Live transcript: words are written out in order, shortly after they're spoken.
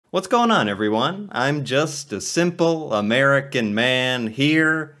What's going on, everyone? I'm just a simple American man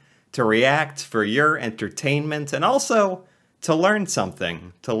here to react for your entertainment and also to learn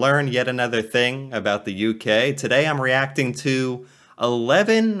something, to learn yet another thing about the UK. Today I'm reacting to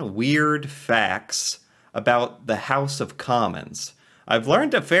 11 weird facts about the House of Commons. I've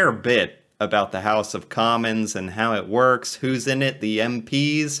learned a fair bit about the House of Commons and how it works, who's in it, the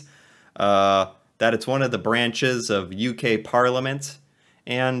MPs, that it's one of the branches of UK Parliament.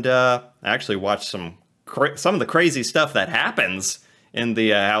 And I actually watched some of the crazy stuff that happens in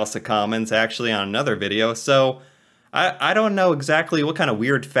the House of Commons actually on another video. So I don't know exactly what kind of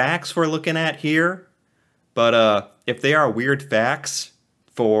weird facts we're looking at here. But if they are weird facts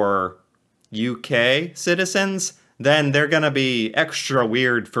for UK citizens, then they're going to be extra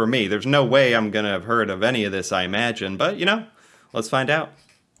weird for me. There's no way I'm going to have heard of any of this, I imagine. But, you know, let's find out.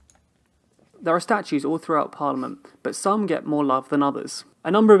 There are statues all throughout Parliament, but some get more love than others. A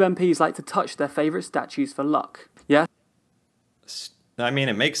number of MPs like to touch their favourite statues for luck. Yeah? I mean,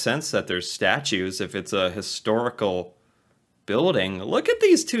 it makes sense that there's statues if it's a historical building. Look at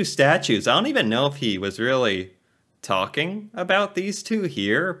these two statues. I don't even know if he was really talking about these two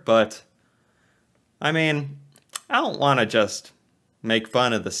here, but I mean, I don't want to just make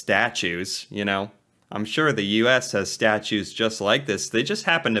fun of the statues, you know? I'm sure the US has statues just like this. They just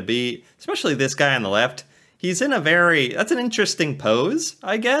happen to be, especially this guy on the left, he's in a that's an interesting pose,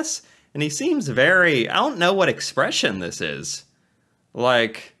 I guess. And he seems I don't know what expression this is.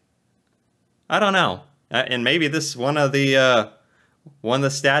 Like, I don't know. And maybe this is one of the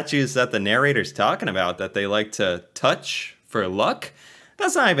statues that the narrator's talking about that they like to touch for luck.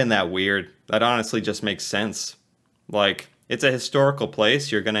 That's not even that weird. That honestly just makes sense. Like, it's a historical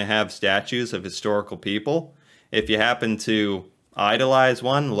place. You're going to have statues of historical people. If you happen to idolize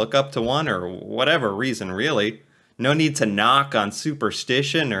one, look up to one, or whatever reason, really. No need to knock on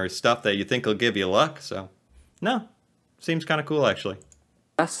superstition or stuff that you think will give you luck. So, no. Seems kind of cool, actually.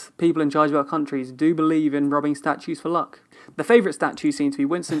 Yes, people in charge of our countries do believe in robbing statues for luck. The favourite statues seem to be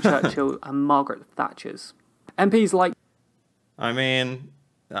Winston Churchill and Margaret Thatcher's. MPs like... I mean,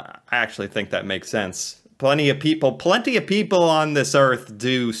 I actually think that makes sense. Plenty of people on this earth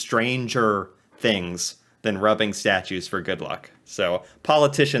do stranger things than rubbing statues for good luck. So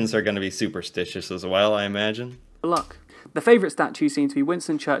politicians are going to be superstitious as well, I imagine. Luck. The favourite statues seem to be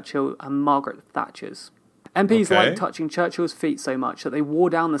Winston Churchill and Margaret Thatcher's. MPs liked touching Churchill's feet so much that they wore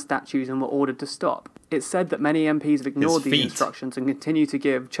down the statues and were ordered to stop. It's said that many MPs have ignored these instructions and continue to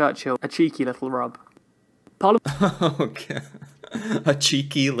give Churchill a cheeky little rub. Okay. A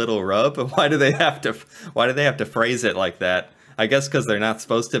cheeky little rub? Why do they have to phrase it like that? I guess because they're not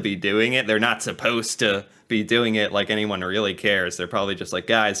supposed to be doing it. They're not supposed to be doing it like anyone really cares. They're probably just like,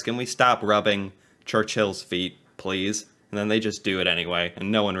 guys, can we stop rubbing Churchill's feet, please? And then they just do it anyway,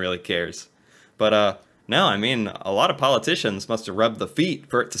 and no one really cares. But, no, I mean, a lot of politicians must have rubbed the feet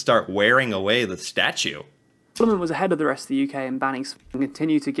for it to start wearing away the statue. Parliament was ahead of the rest of the UK in banning and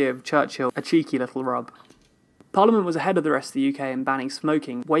continued to give Churchill a cheeky little rub. Parliament was ahead of the rest of the UK in banning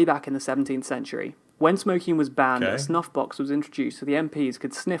smoking way back in the 17th century. When smoking was banned, a snuff box was introduced so the MPs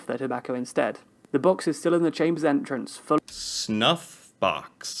could sniff their tobacco instead. The box is still in the chamber's entrance full... Snuff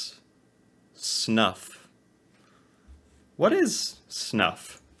box. Snuff. What is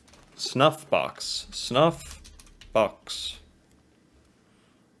snuff? Snuff box. Snuff box.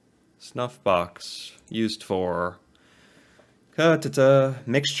 Snuff box. Used for...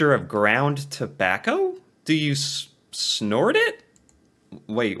 mixture of ground tobacco? Do you snort it?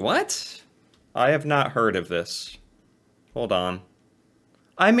 Wait, what? I have not heard of this. Hold on.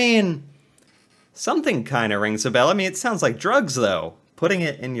 I mean, something kind of rings a bell. I mean, it sounds like drugs, though. Putting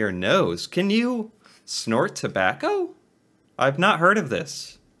it in your nose. Can you snort tobacco? I've not heard of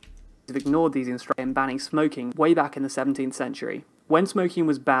this. Have ignored these instructions in banning smoking way back in the 17th century. When smoking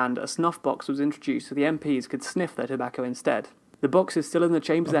was banned, a snuff box was introduced so the MPs could sniff their tobacco instead. The box is still in the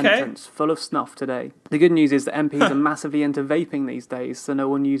chamber's entrance, full of snuff today. The good news is that MPs are massively into vaping these days, so no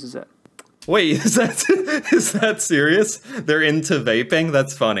one uses it. Wait, is that serious? They're into vaping?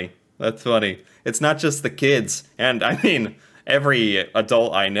 That's funny. That's funny. It's not just the kids, and I mean, every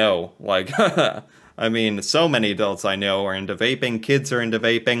adult I know, like, I mean, so many adults I know are into vaping, kids are into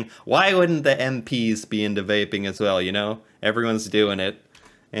vaping. Why wouldn't the MPs be into vaping as well, you know? Everyone's doing it,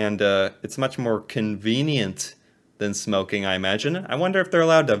 and it's much more convenient than smoking, I imagine. I wonder if they're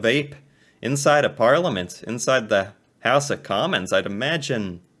allowed to vape inside of Parliament, inside the House of Commons. I'd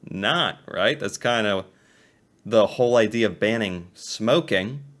imagine not, right? That's kind of the whole idea of banning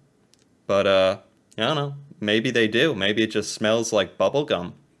smoking. But, I don't know. Maybe they do. Maybe it just smells like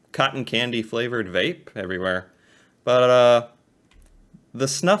bubblegum. Cotton candy flavored vape everywhere. But, the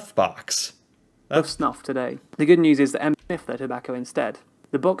snuff box. Of snuff today. The good news is that MPs sniff their tobacco instead.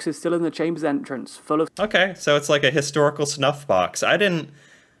 The box is still in the chamber's entrance, full of... Okay, so it's like a historical snuff box. Am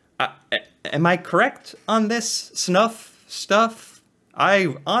I correct on this snuff stuff?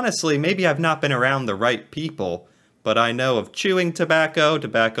 I honestly, maybe I've not been around the right people, but I know of chewing tobacco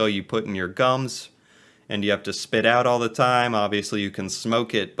you put in your gums, and you have to spit out all the time. Obviously, you can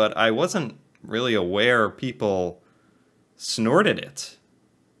smoke it, but I wasn't really aware people snorted it.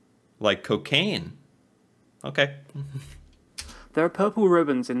 Like cocaine. Okay. There are purple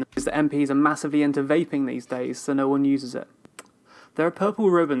ribbons in the MPs are massively into vaping these days, so no one uses it. There are purple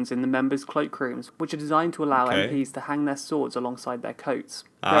ribbons in the members' cloakrooms, which are designed to allow MPs to hang their swords alongside their coats.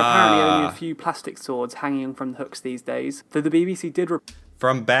 There are apparently only a few plastic swords hanging from the hooks these days, though the BBC did...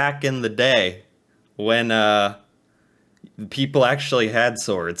 From back in the day, when people actually had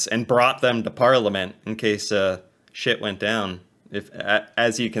swords and brought them to Parliament in case shit went down,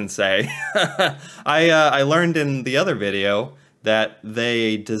 as you can say. I learned in the other video that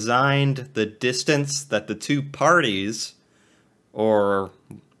they designed the distance that the two parties, or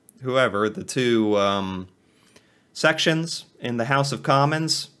whoever, the two sections in the House of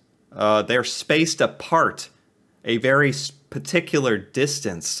Commons, they're spaced apart a very particular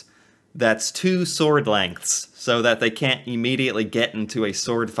distance that's 2 sword lengths, so that they can't immediately get into a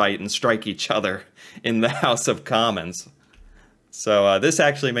sword fight and strike each other in the House of Commons. So this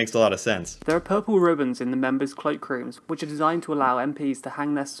actually makes a lot of sense. There are purple ribbons in the members' cloakrooms, which are designed to allow MPs to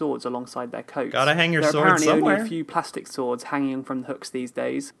hang their swords alongside their coats. Gotta hang your sword somewhere. There are apparently only a few plastic swords hanging from the hooks these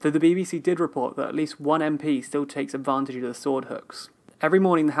days, though the BBC did report that at least one MP still takes advantage of the sword hooks. Every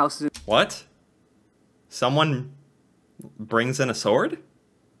morning the House is... What? Someone brings in a sword?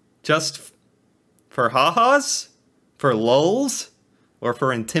 Just for ha-has? For lulz? Or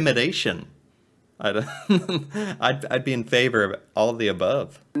for intimidation? I'd be in favor of all of the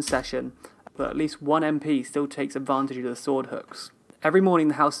above. In session, but at least one MP still takes advantage of the sword hooks. Every morning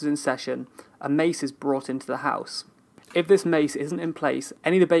the House is in session, a mace is brought into the House. If this mace isn't in place,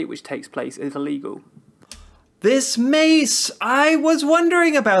 any debate which takes place is illegal. This mace! I was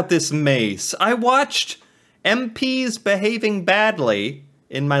wondering about this mace. I watched MPs behaving badly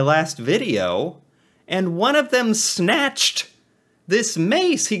in my last video, and one of them snatched this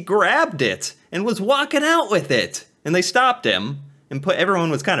mace. He grabbed it and was walking out with it. And they stopped him, and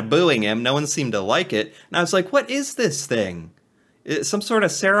everyone was kind of booing him. No one seemed to like it. And I was like, what is this thing? It's some sort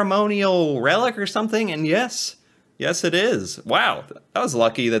of ceremonial relic or something? And yes it is. Wow, I was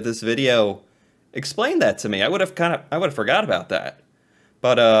lucky that this video explained that to me. I would have forgot about that.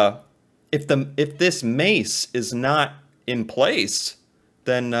 But if this mace is not in place,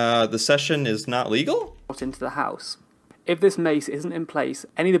 then the session is not legal? Into the House. If this mace isn't in place,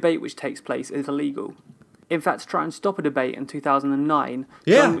 any debate which takes place is illegal. In fact, to try and stop a debate in 2009,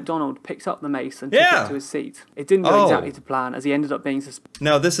 John McDonnell picked up the mace and took it to his seat. It didn't go exactly to plan, as he ended up being suspended.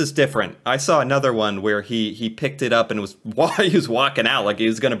 No, this is different. I saw another one where he picked it up and he was walking out like he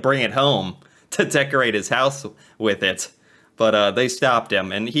was going to bring it home to decorate his house with it. But they stopped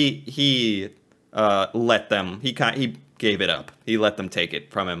him, and he let them. He gave it up. He let them take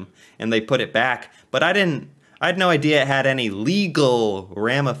it from him, and they put it back. But I had no idea it had any legal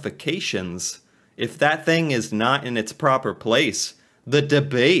ramifications. If that thing is not in its proper place, the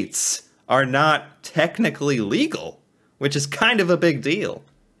debates are not technically legal, which is kind of a big deal.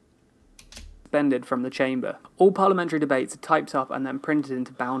 Suspended from the chamber. All parliamentary debates are typed up and then printed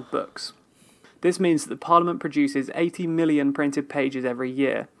into bound books. This means that the Parliament produces 80 million printed pages every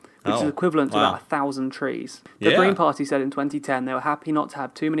year, which is equivalent to about 1,000 trees. The Green Party said in 2010 they were happy not to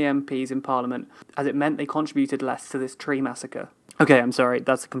have too many MPs in Parliament, as it meant they contributed less to this tree massacre. Okay, I'm sorry,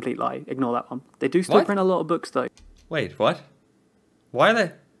 that's a complete lie. Ignore that one. They do still print a lot of books, though. Wait, what? Why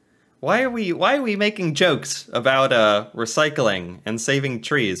are we making jokes about recycling and saving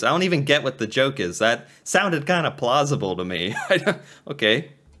trees? I don't even get what the joke is. That sounded kind of plausible to me.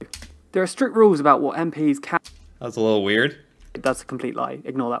 Okay. There are strict rules about what MPs can... That was a little weird. That's a complete lie.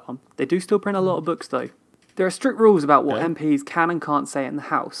 Ignore that one. They do still print a lot of books, though. There are strict rules about what MPs can and can't say in the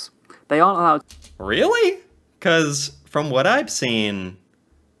House. They aren't allowed... Really? Because from what I've seen,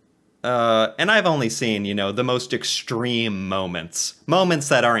 and I've only seen, the most extreme moments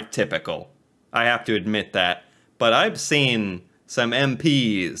that aren't typical. I have to admit that. But I've seen some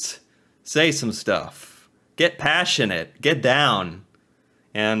MPs say some stuff, get passionate, get down,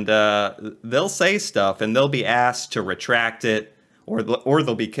 and they'll say stuff and they'll be asked to retract it, or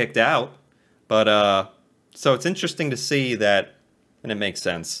they'll be kicked out. But so it's interesting to see that, and it makes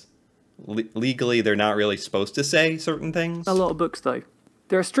sense. Legally, they're not really supposed to say certain things. A lot of books, though.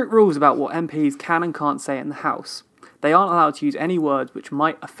 There are strict rules about what MPs can and can't say in the House. They aren't allowed to use any words which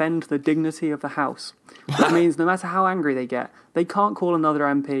might offend the dignity of the House. Which means no matter how angry they get, they can't call another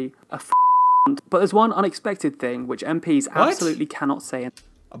MP a But there's one unexpected thing which MPs absolutely cannot say.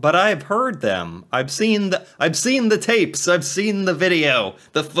 But I've heard them. I've seen the tapes. I've seen the video,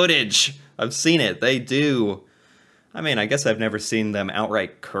 the footage. I've seen it. They do. I mean, I guess I've never seen them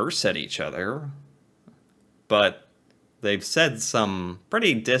outright curse at each other. But they've said some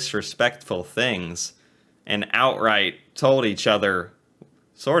pretty disrespectful things and outright told each other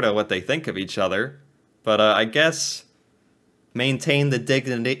sort of what they think of each other. But I guess maintain the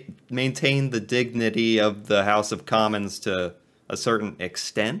dignity of the House of Commons to a certain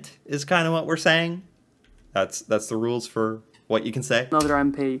extent is kind of what we're saying. That's the rules for what you can say. Another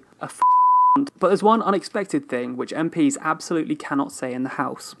MP a But there's one unexpected thing which MPs absolutely cannot say in the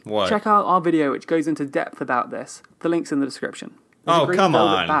House. What? Check out our video which goes into depth about this. The link's in the description. There's a green velvet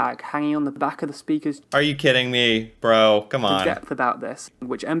on. Bag hanging on the back of the speaker's. Are you kidding me, bro? Come on. Depth about this,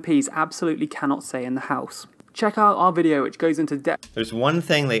 which MPs absolutely cannot say in the House. Check out our video which goes into depth. There's one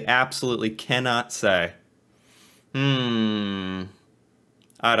thing they absolutely cannot say. I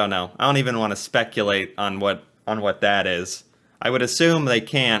don't know. I don't even want to speculate on what that is. I would assume they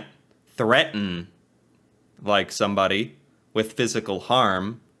can't threaten like somebody with physical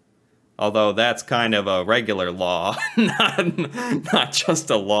harm, although that's kind of a regular law, not just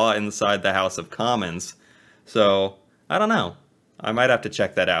a law inside the House of Commons. So I don't know. I might have to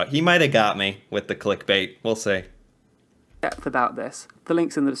check that out. He might have got me with the clickbait. We'll see. Depth about this. The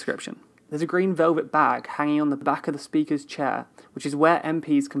link's in the description. There's a green velvet bag hanging on the back of the speaker's chair, which is where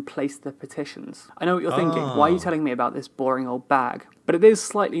MPs can place their petitions. I know what you're thinking. Why are you telling me about this boring old bag? But it is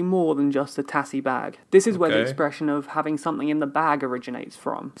slightly more than just a tassy bag. This is where the expression of having something in the bag originates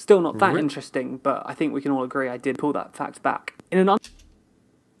from. Still not that interesting, but I think we can all agree I did pull that fact back.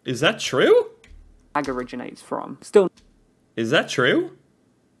 Is that true? Bag originates from. Still. Is that true?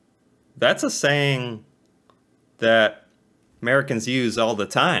 That's a saying that Americans use all the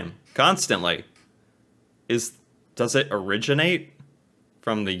time, constantly. Does it originate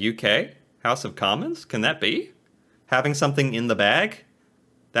from the UK? House of Commons? Can that be? Having something in the bag?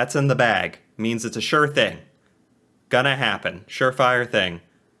 That's in the bag. Means it's a sure thing. Gonna happen. Surefire thing.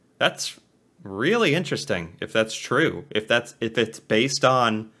 That's really interesting if that's true. If it's based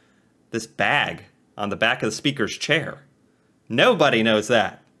on this bag on the back of the speaker's chair. Nobody knows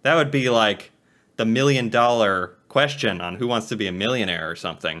that. That would be like the $1 million question on Who Wants to Be a Millionaire or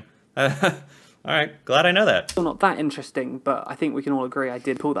something. All right, glad I know that. Still not that interesting, but I think we can all agree I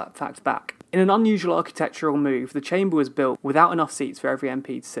did pull that fact back. In an unusual architectural move, the chamber was built without enough seats for every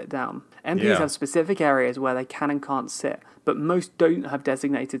MP to sit down. MPs have specific areas where they can and can't sit, but most don't have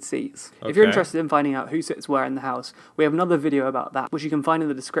designated seats. If you're interested in finding out who sits where in the House, we have another video about that, which you can find in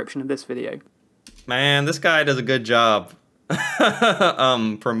the description of this video. Man, this guy does a good job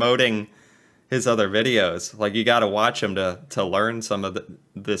promoting his other videos. Like, you gotta watch him to learn some of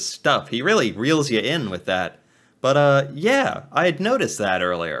this stuff. He really reels you in with that. But yeah, I had noticed that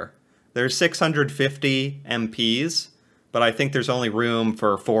earlier. There's 650 MPs, but I think there's only room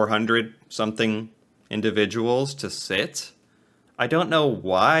for 400 something individuals to sit. I don't know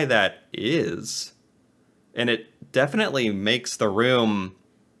why that is. And it definitely makes the room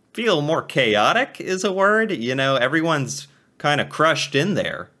feel more chaotic, is a word. You know, everyone's kind of crushed in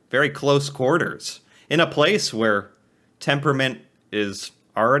there. Very close quarters. In a place where temperament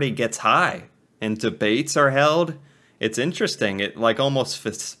already gets high and debates are held. It's interesting. It like almost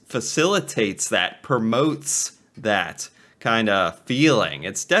facilitates that, promotes that kind of feeling.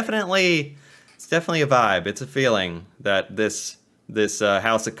 It's definitely a vibe. It's a feeling that this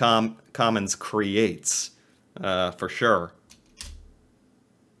House of Commons creates, for sure.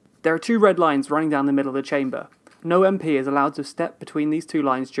 There are two red lines running down the middle of the chamber. No MP is allowed to step between these two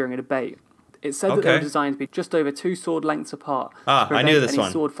lines during a debate. It's said that they were designed to be just over 2 sword lengths apart to prevent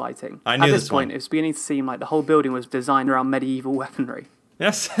any sword fighting. At this point, it's beginning to seem like the whole building was designed around medieval weaponry.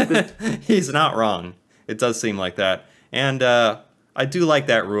 Yes, he's not wrong. It does seem like that. And I do like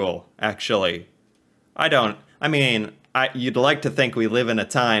that rule, actually. You'd like to think we live in a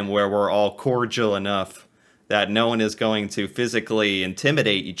time where we're all cordial enough that no one is going to physically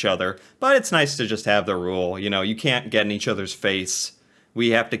intimidate each other, but it's nice to just have the rule. You know, you can't get in each other's face.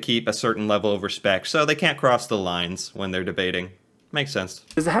 We have to keep a certain level of respect, so they can't cross the lines when they're debating. Makes sense.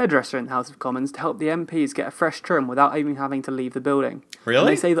 There's a hairdresser in the House of Commons to help the MPs get a fresh trim without even having to leave the building. Really? And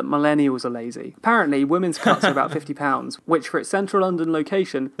they say that millennials are lazy. Apparently, women's cuts are about £50, which for its central London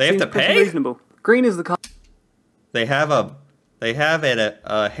location seems pretty reasonable. Green is the colour. They have a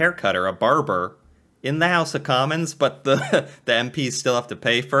haircutter, a barber, in the House of Commons, but the MPs still have to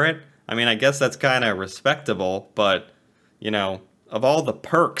pay for it. I mean, I guess that's kind of respectable, but, you know, of all the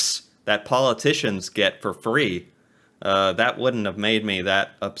perks that politicians get for free, that wouldn't have made me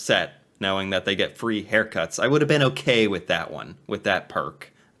that upset, knowing that they get free haircuts. I would have been okay with that one, with that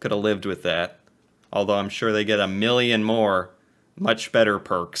perk. Could have lived with that. Although I'm sure they get a million more, much better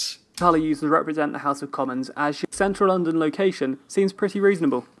perks. Colour used to represent the House of Commons as central London location seems pretty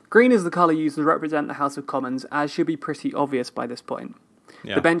reasonable. Green is the colour used to represent the House of Commons, as should be pretty obvious by this point.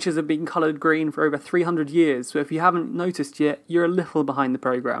 Yeah. The benches have been coloured green for over 300 years, so if you haven't noticed yet, you're a little behind the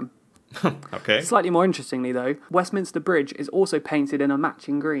programme. Okay. Slightly more interestingly though, Westminster Bridge is also painted in a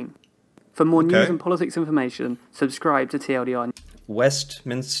matching green. For more news and politics information, subscribe to TLDR.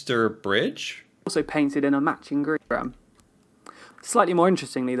 Westminster Bridge? Also painted in a matching green. Slightly more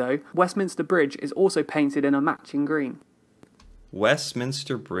interestingly though, Westminster Bridge is also painted in a matching green.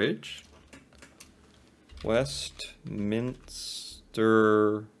 Westminster Bridge? Westminster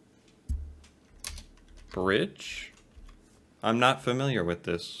Bridge? I'm not familiar with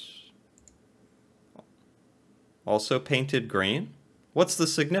this. Also painted green? What's the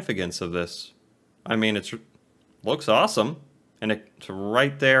significance of this? I mean, it looks awesome. And it's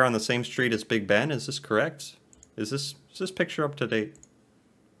right there on the same street as Big Ben. Is this correct? Is this picture up to date?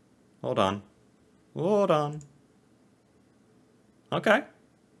 Hold on. Hold on. Okay.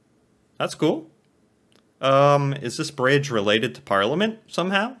 That's cool. Is this bridge related to Parliament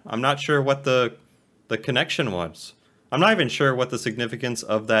somehow? I'm not sure what the connection was. I'm not even sure what the significance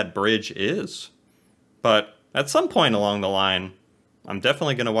of that bridge is. But at some point along the line, I'm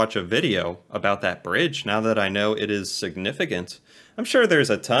definitely going to watch a video about that bridge now that I know it is significant. I'm sure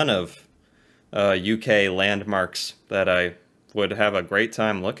there's a ton of UK landmarks that I would have a great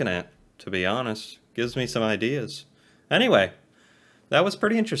time looking at, to be honest. Gives me some ideas. Anyway, that was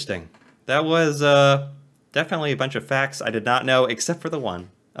pretty interesting. That was definitely a bunch of facts I did not know, except for the one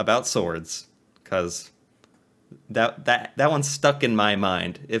about swords, because that one stuck in my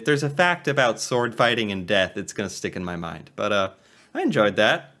mind. If there's a fact about sword fighting and death, it's going to stick in my mind. But I enjoyed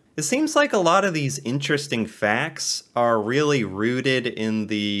that. It seems like a lot of these interesting facts are really rooted in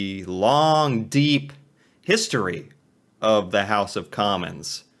the long, deep history of the House of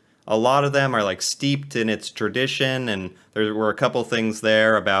Commons. A lot of them are like steeped in its tradition, and there were a couple things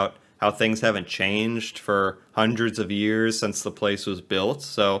there about how things haven't changed for hundreds of years since the place was built.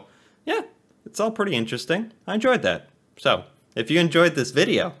 So yeah, it's all pretty interesting. I enjoyed that. So if you enjoyed this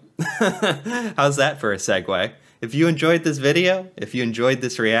video, how's that for a segue? If you enjoyed this video, if you enjoyed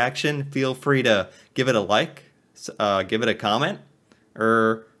this reaction, feel free to give it a like, give it a comment,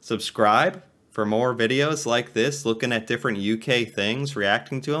 or subscribe for more videos like this, looking at different UK things,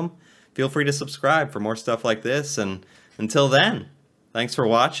 reacting to them. Feel free to subscribe for more stuff like this, and until then, thanks for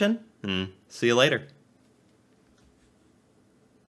watching, and see you later.